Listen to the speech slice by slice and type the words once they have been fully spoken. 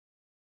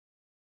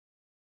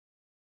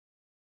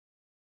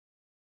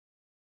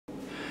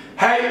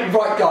Hey,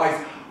 right guys,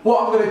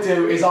 what I'm going to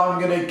do is I'm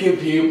going to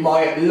give you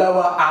my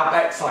lower ab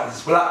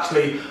exercises. Well,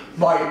 actually,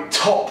 my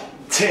top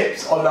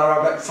tips on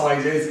lower ab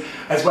exercises,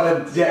 as well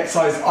as the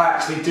exercises I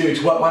actually do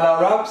to work my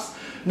lower abs.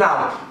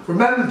 Now,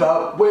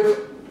 remember,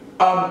 with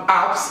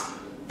abs,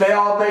 they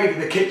are made in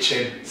the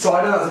kitchen. So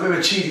I know that's a bit of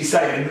a cheesy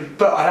saying,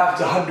 but I have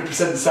to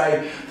 100%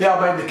 say they are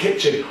made in the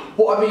kitchen.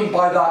 What I mean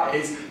by that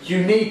is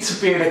you need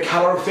to be in a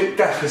calorific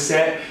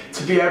deficit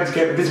to be able to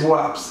get visible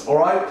abs,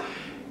 alright?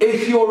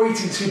 If you're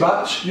eating too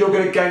much, you're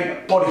going to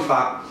gain body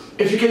fat.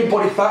 If you gain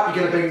body fat,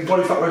 you're going to gain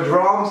body fat around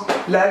your arms,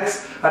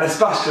 legs, and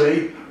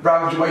especially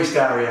around your waist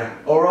area,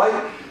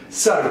 alright?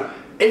 So,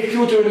 if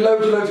you're doing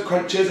loads of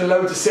crunches and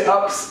loads of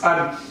sit-ups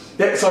and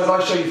the exercise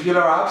I show you for your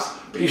lower abs,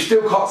 but you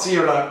still can't see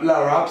your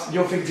lower abs, and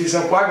you're thinking to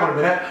yourself, well, hang on a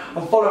minute,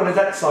 I'm following his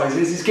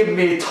exercises, he's giving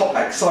me a top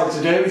exercise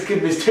to do, he's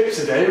giving me his tips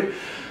to do,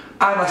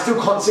 and I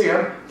still can't see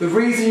them. The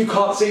reason you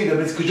can't see them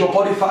is because your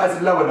body fat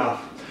isn't low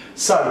enough.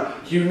 So,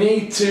 you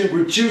need to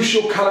reduce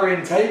your calorie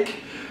intake,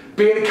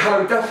 be in a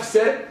calorie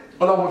deficit,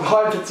 along with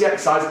high intensity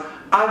exercise,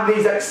 and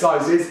these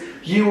exercises,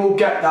 you will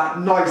get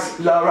that nice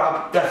lower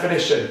ab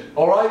definition,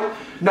 alright?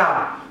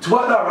 Now, to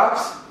work lower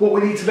abs, what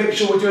we need to make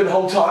sure we're doing the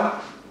whole time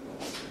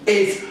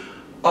is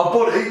our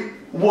body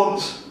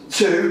wants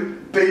to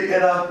be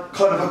in a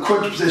kind of a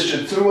crunch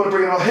position. So we want to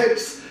bring our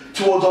hips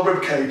towards our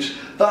rib cage.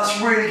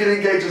 That's really going to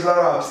engage us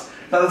our abs.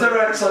 Now there's other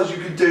exercises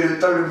you can do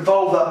that don't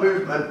involve that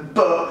movement,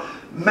 but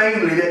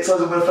mainly the exercise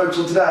I'm going to focus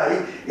on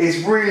today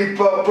is really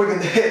about bringing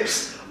the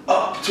hips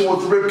up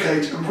towards the rib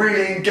cage and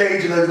really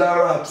engaging those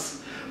lower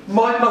abs.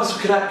 Mind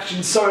muscle connection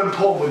is so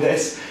important with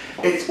this.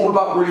 It's all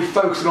about really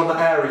focusing on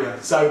that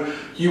area. So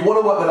you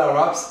want to work the lower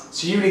abs,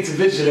 so you need to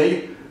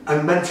visually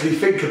and mentally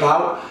think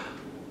about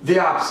the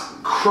abs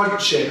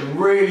crunching and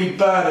really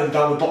burning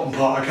down the bottom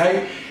part,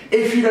 okay?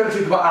 If you don't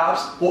think about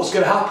abs, what's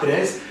going to happen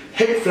is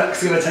hip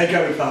flex is going to take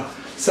over.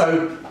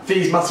 So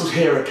these muscles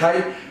here,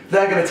 okay?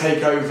 They're going to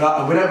take over,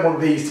 and we don't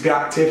want these to be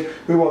active.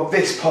 We want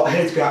this part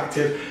here to be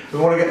active. We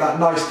want to get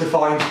that nice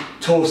defined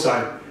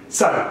torso.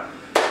 So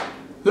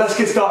let's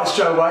get started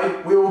straight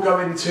away. We will go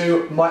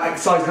into my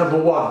exercise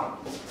number 1.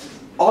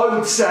 I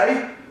would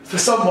say for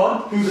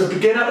someone who's a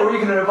beginner or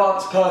even an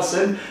advanced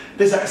person,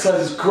 this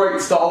exercise is great to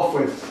start off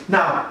with.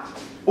 Now,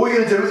 all you're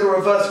going to do is a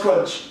reverse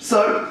crunch.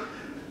 So,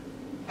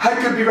 head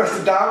could be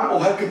rested down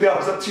or head could be up.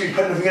 It's up to you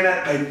depending on your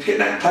neck pain. If you get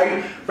neck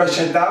pain, rest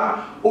your head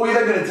down. All you're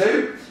then going to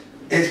do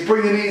is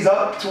bring your knees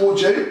up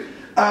towards you,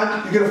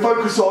 and you're going to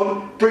focus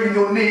on bringing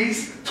your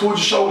knees towards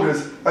your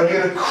shoulders, and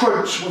you're going to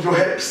crunch with your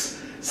hips.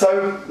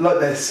 So, like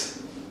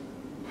this.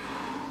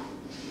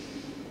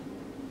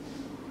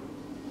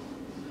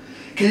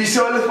 Can you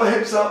see I lift my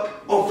hips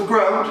up off the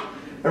ground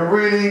and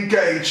really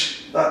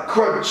engage that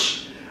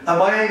crunch? And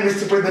my aim is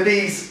to bring the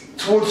knees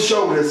towards the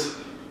shoulders.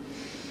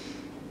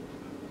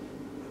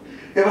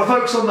 If I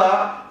focus on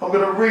that, I'm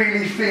going to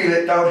really feel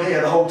it down here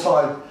the whole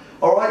time.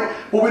 Alright?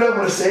 What we don't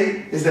want to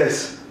see is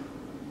this.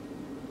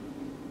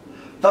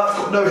 That's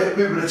got no hip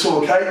movement at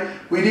all, okay?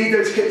 We need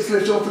those hips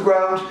lifted off the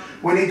ground.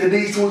 We need the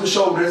knees towards the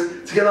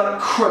shoulders to get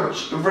that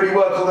crunch and really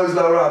work on those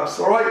lower abs.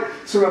 Alright?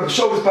 So remember,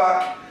 shoulders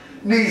back,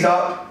 knees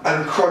up,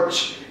 and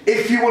crunch.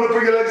 If you want to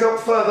bring your legs up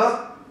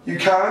further, you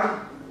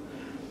can.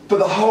 But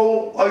the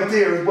whole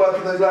idea of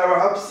working those lower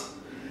abs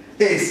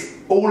is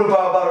all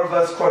about that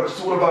reverse crunch. It's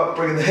all about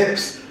bringing the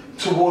hips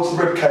towards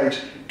the rib cage,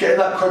 getting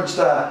that crunch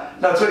there.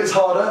 Now to make this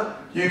harder,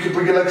 you can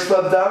bring your legs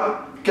further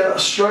down, get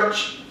that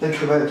stretch, then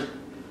come in,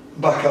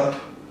 back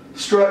up.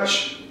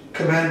 Stretch,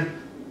 come in,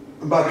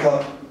 and back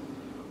up.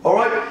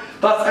 Alright,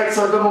 that's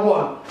exercise number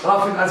 1. And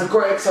I think that's a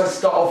great exercise to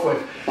start off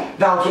with.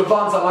 Now to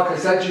advance that, like I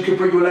said, you can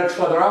bring your legs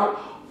further out,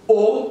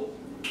 or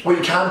what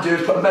you can do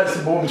is put a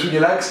medicine ball between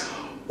your legs,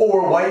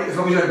 or a weight, as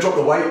long as you don't drop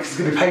the weight, because it's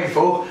going to be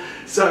painful.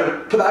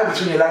 So put that in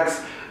between your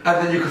legs,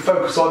 and then you can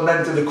focus on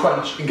then doing the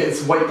crunch and getting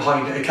some weight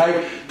behind it,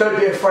 okay? Don't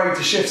be afraid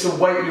to shift some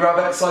weight in your ab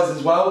exercise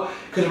as well,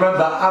 because remember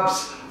that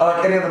abs are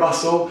like any other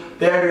muscle,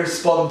 they only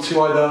respond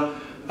to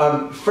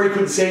either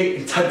frequency,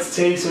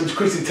 intensity. So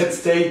increase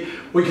intensity,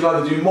 we can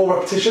either do more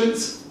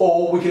repetitions,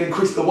 or we can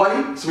increase the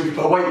weight, so we can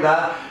put a weight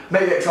there,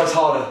 make the exercise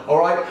harder,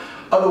 alright?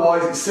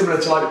 Otherwise it's similar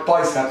to like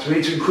biceps, we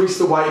need to increase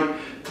the weight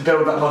to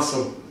build that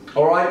muscle,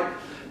 alright?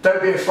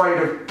 Don't be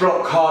afraid of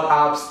block hard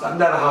abs, that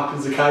never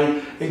happens,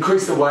 okay?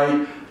 Increase the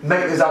weight,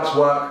 make those abs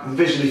work, and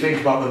visually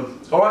think about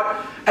them,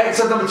 alright?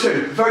 Exercise number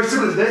 2, very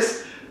similar to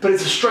this, but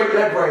it's a straight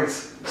leg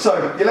raise.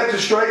 So, your legs are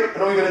straight,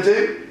 and all you're going to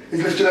do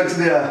is lift your legs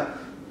in the air.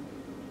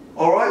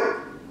 Alright?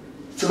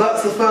 So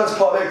that's the first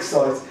part of the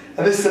exercise,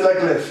 and this is the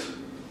leg lift.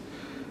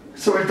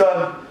 So we've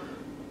done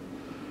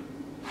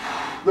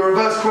the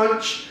reverse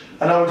crunch,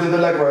 and now we'll do the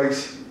leg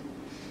raise.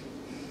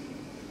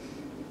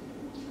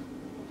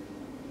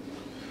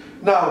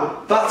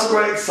 Now, that's a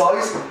great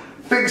exercise.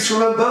 Things to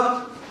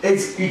remember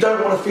is you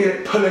don't want to feel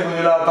it pulling on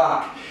your lower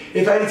back.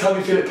 If any time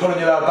you feel it pulling on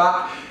your lower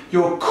back,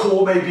 your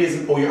core maybe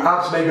isn't, or your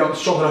abs maybe aren't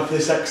strong enough for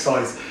this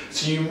exercise.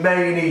 So you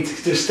may need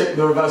to just stick with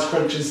the reverse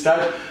crunch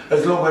instead,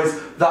 as long as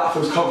that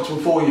feels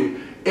comfortable for you.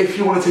 If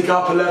you want to take it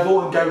up a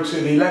level and go to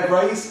the leg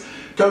raise,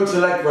 go to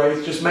the leg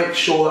raise, just make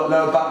sure that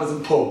lower back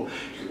doesn't pull.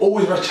 You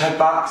always rest your head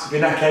back, so if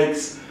your neck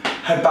aches,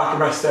 head back and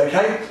rest it,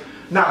 okay?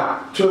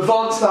 Now, to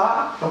advance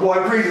that, and what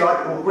I really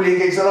like, what really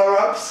engages the lower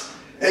abs,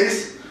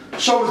 is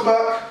shoulders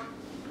back,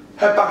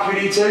 head back if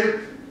you need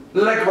to,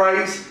 leg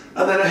raise,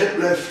 and then a hip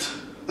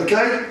lift,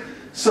 okay?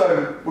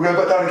 So, we're going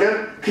back down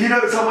again. Can you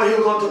notice how my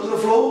heels aren't touching the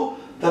floor?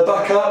 They're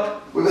back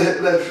up with a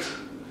hip lift,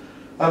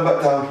 and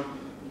back down.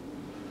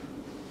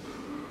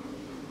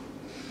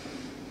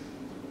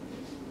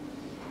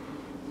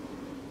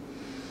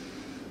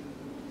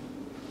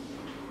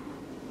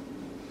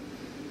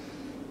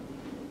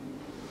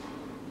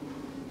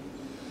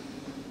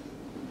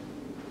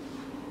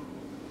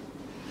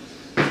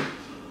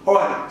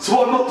 Alright, so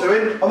what I'm not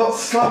doing, I'm not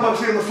slamming my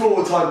feet on the floor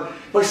all the time.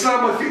 If I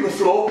slam my feet on the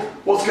floor,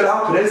 what's going to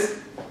happen is,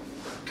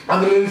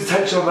 I'm going to lose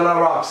tension on the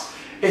lower abs.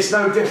 It's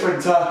no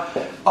different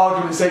to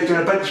argument sake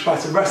doing a bench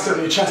press and resting on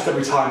your chest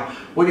every time.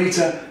 We need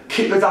to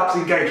keep those abs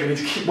engaged, we need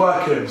to keep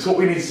working them. So what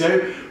we need to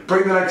do,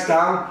 bring the legs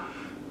down,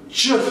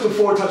 just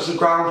before it touches the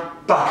ground,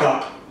 back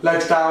up.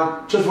 Legs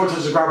down, just before it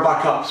touches the ground,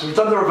 back up. So we've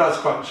done the reverse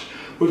crunch,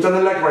 we've done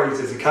the leg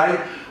raises,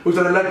 okay? We've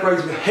done the leg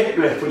raise with a hip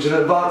lift, which is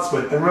an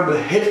advancement. And remember,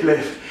 the hip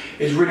lift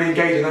is really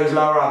engaging those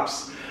lower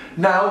abs.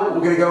 Now, what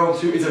we're going to go on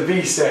to is a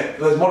V-sit.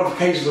 There's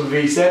modifications of a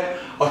V-sit.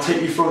 I'll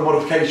take you through the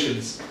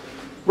modifications.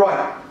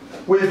 Right,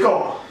 we've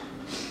got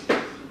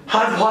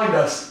hands behind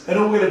us, and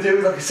all we're going to do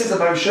is like a scissor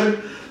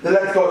motion. The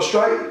legs go up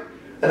straight,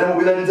 and then what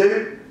we then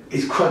do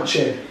is crunch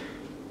in.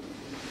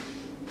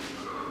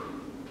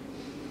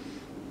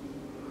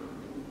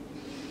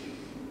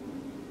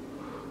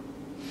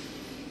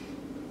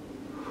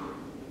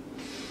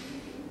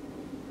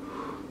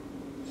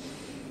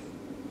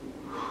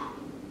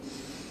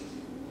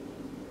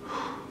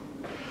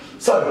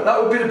 So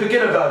that would be the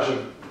beginner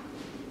version.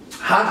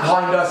 Hands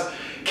behind us,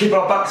 keeping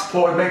our back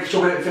supported, making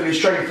sure we don't feel any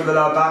strain from the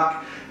lower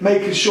back,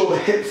 making sure the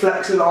hip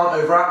flexors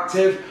aren't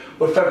overactive.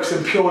 We're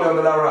focusing purely on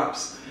the lower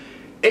abs.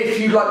 If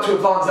you'd like to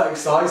advance that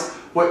exercise,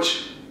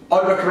 which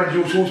I recommend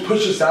you always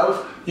push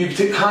yourself, you can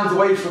take hands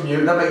away from you,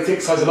 and that makes the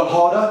exercise a lot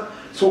harder.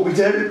 So what we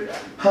do,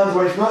 hands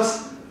away from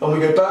us, and we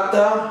go back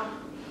down,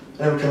 and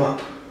then we come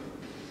up.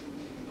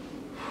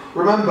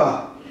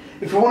 Remember,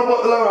 if we want to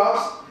work the lower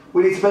abs,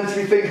 we need to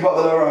mentally think about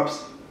the lower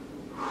abs.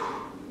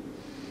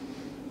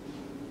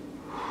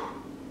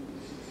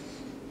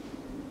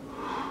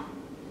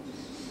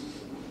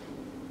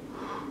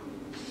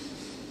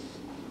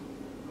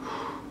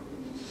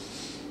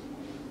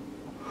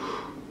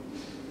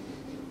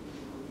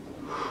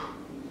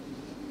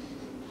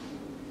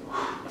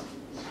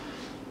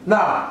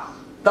 Now,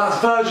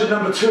 that's version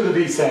number 2 of the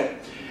V-sit.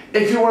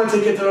 If you want to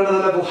take it to another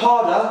level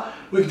harder,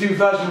 we can do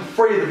version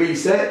 3 of the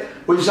V-sit,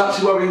 which is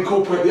actually where we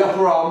incorporate the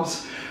upper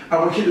arms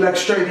and we keep the legs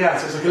straight in the air,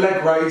 so it's like a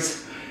leg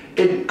raise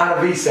and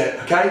a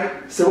V-sit, okay?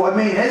 So what I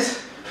mean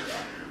is,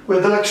 we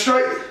have the legs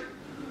straight,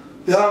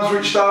 the arms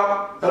reached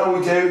out, and all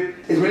we do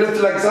is we lift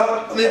the legs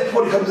up and the upper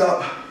body comes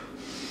up.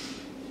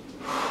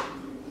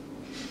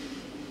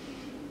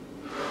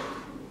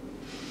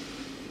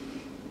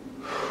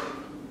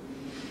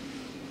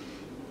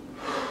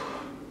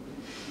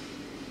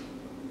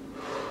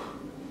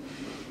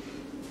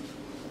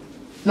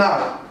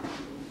 Now,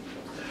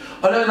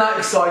 I know in that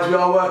exercise we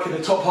are working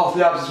the top half of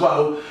the abs as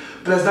well,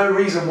 but there's no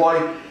reason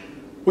why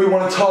we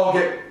want to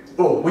target,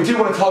 well, we do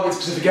want to target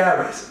specific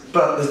areas,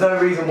 but there's no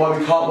reason why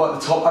we can't work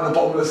the top and the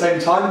bottom at the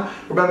same time.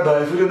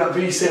 Remember, if we're doing that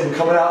V-sit and we're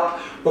coming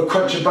up, we're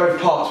crunching both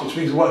parts, which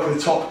means we're working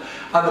the top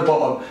and the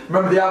bottom.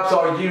 Remember, the abs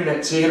are a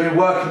unit, so you're going to be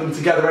working them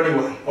together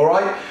anyway,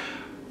 alright?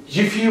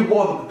 If you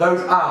want those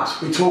abs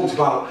we talked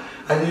about,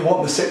 and you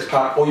want the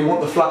six-pack, or you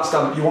want the flat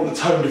stomach, you want the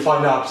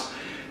tone-defined abs,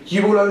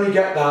 you will only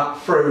get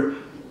that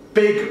through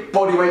big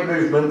bodyweight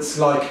movements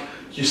like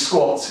your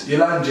squats, your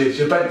lunges,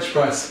 your bench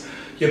press,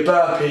 your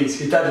burpees,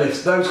 your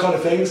deadlifts, those kind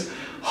of things.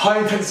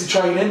 High intensity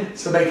training,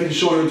 so making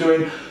sure you're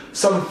doing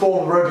some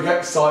form of aerobic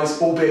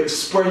exercise, albeit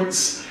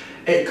sprints.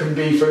 It can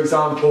be, for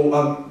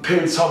example,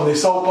 periods of time on the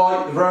assault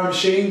bike, the rowing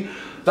machine,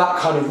 that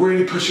kind of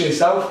really pushing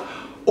yourself,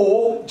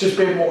 or just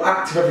being more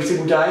active every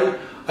single day.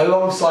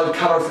 Alongside a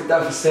calorific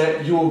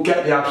deficit, you will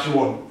get the abs you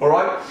want,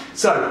 alright?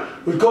 So,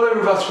 we've got a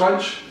reverse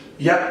crunch.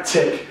 Yep,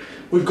 tick.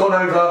 We've gone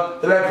over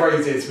the leg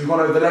raises, we've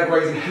gone over the leg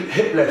raise and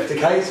hip lift,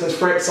 okay? So there's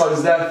 3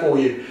 exercises there for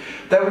you.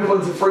 Then we've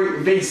gone to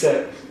the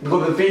V-sit. We've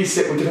got the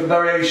V-sit with different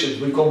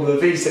variations. We've gone with the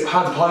V-sit,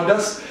 hands behind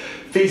us,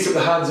 V-sit with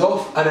the hands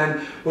off, and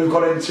then we've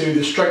gone into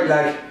the straight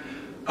leg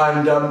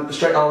and the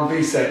straight arm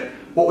V-sit.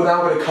 What we're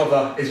now going to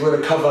cover is we're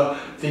going to cover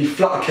the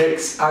flutter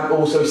kicks and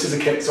also scissor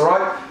kicks,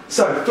 alright?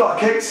 So, flutter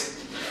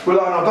kicks, we're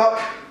lying on our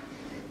back,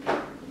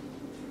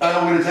 and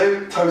all we're going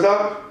to do, toes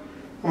out,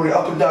 and we're going to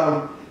up and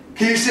down.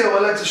 Can you see how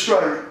my legs are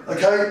straight,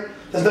 okay?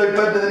 There's no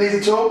bend in the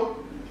knees at all.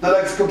 The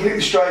legs are completely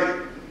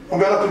straight. I'm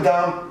going up and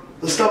down.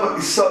 The stomach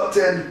is sucked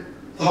in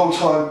the whole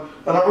time.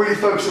 And I'm really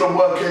focusing on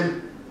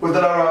working with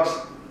the lower abs,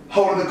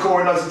 holding the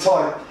core in nice and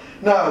tight.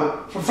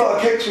 Now, from flutter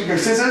kicks, we go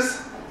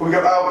scissors, or we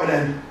go out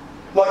and in.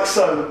 Like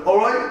so,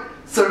 alright?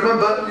 So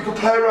remember, you can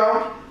play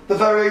around the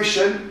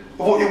variation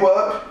of what you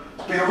work.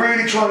 but you're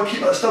really trying to keep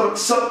that stomach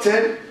sucked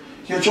in.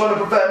 You're trying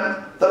to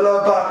prevent the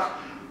lower back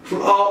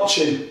from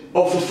arching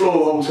off the floor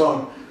the whole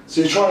time.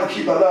 So you're trying to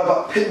keep that lower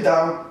back pinned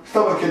down,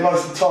 stomach in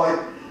nice and tight,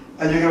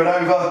 and you're going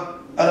over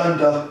and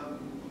under,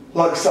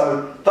 like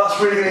so.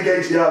 That's really going to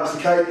engage the abs,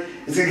 okay?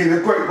 It's going to give you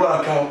a great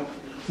workout.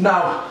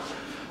 Now,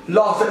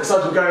 last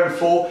exercise we're going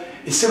for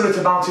is similar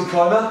to mountain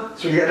climber.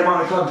 So you get in a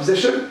mountain climber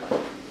position,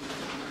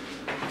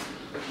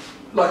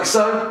 like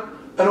so.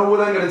 And all we're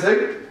then going to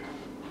do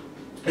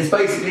is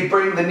basically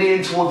bring the knee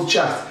in towards the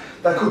chest.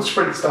 They're called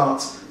sprint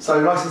starts. So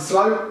nice and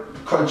slow,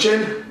 crunch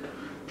in,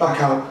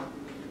 back out,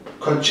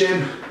 crunch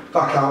in,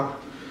 back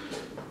out,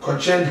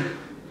 crunch in,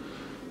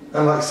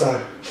 and like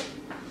so.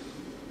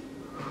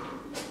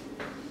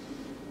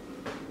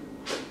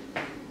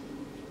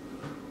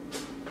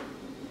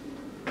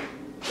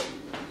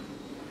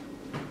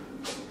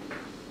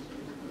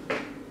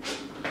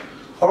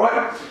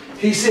 Alright,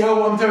 you see how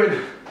what I'm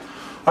doing?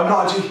 I'm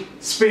not actually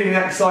speeding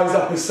the exercise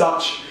up as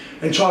such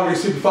and trying to go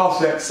super fast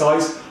with the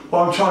exercise.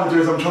 What I'm trying to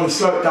do is I'm trying to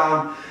slow it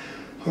down.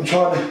 I'm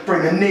trying to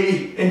bring the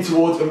knee in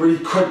towards and really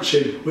crunch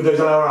in with those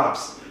lower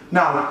abs.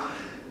 Now,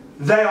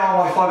 they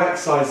are my 5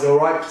 exercises,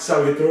 alright?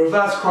 So we have the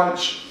reverse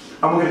crunch,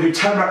 and we're going to do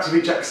 10 reps of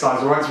each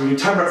exercise, alright? So we're going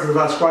to do 10 reps of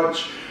reverse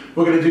crunch,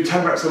 we're going to do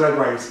 10 reps of leg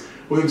raise,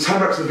 we're going to do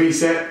 10 reps of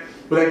V-sit,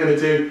 we're then going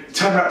to do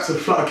 10 reps of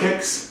flutter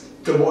kicks,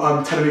 10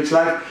 of each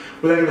leg,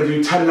 we're then going to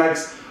do 10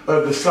 legs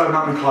of the slow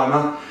mountain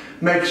climber,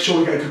 making sure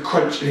we get a good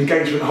crunch and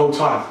engagement the whole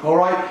time,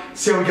 alright?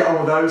 See how we get on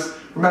with those.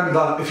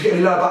 Remember, if you get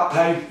any lower back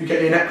pain, you get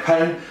any neck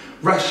pain,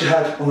 rest your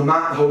head on the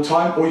mat the whole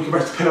time, or you can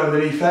rest a pillow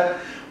underneath it.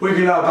 With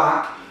your lower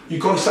back,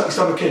 you've got to suck your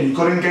stomach in, you've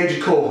got to engage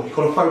your core, you've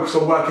got to focus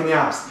on working the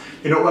abs.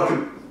 You're not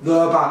working the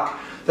lower back.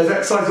 There's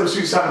exercises that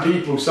suit certain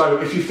people, so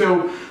if you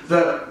feel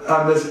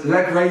that there's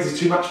leg raises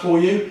too much for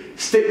you,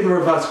 stick with the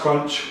reverse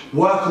crunch,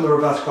 work on the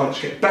reverse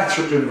crunch, get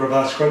better at doing the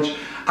reverse crunch,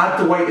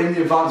 add the weight in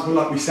the advancement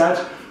like we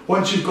said.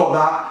 Once you've got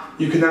that,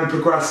 you can then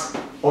progress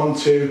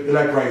onto the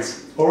leg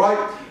raise, alright?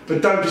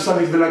 But don't just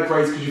only do the leg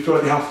raise because you feel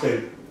like you have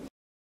to.